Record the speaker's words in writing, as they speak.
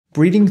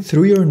Breathing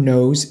through your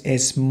nose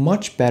is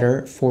much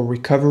better for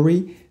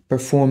recovery,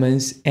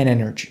 performance, and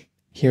energy.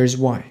 Here's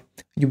why.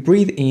 You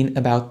breathe in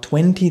about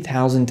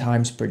 20,000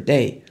 times per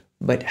day,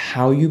 but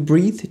how you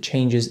breathe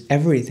changes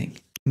everything.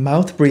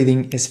 Mouth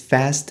breathing is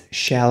fast,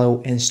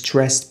 shallow, and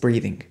stressed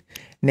breathing.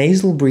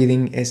 Nasal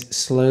breathing is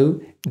slow,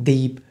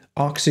 deep,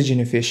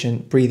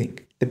 oxygen-efficient breathing.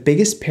 The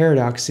biggest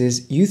paradox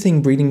is you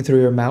think breathing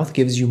through your mouth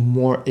gives you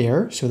more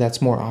air, so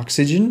that's more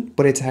oxygen,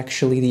 but it's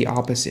actually the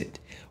opposite.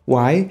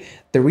 Why?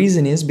 The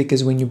reason is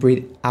because when you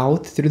breathe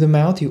out through the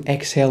mouth, you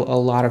exhale a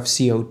lot of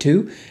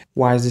CO2.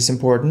 Why is this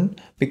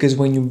important? Because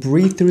when you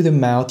breathe through the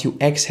mouth, you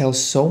exhale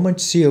so much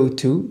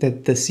CO2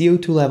 that the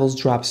CO2 levels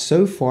drop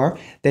so far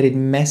that it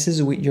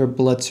messes with your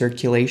blood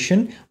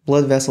circulation.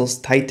 Blood vessels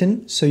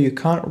tighten, so you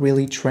can't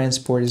really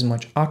transport as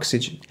much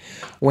oxygen.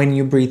 When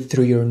you breathe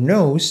through your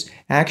nose,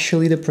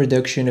 actually the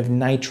production of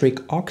nitric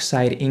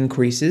oxide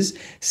increases,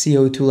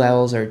 CO2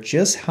 levels are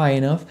just high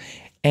enough,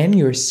 and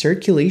your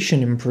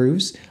circulation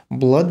improves,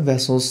 blood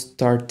vessels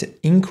start to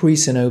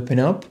increase and open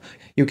up,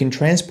 you can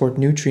transport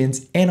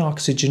nutrients and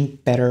oxygen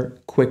better,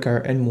 quicker,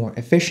 and more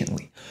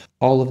efficiently.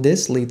 All of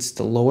this leads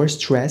to lower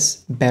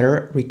stress,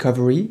 better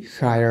recovery,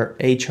 higher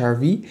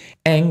HRV,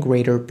 and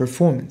greater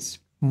performance.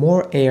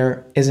 More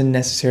air isn't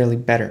necessarily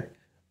better.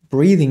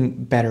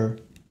 Breathing better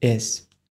is.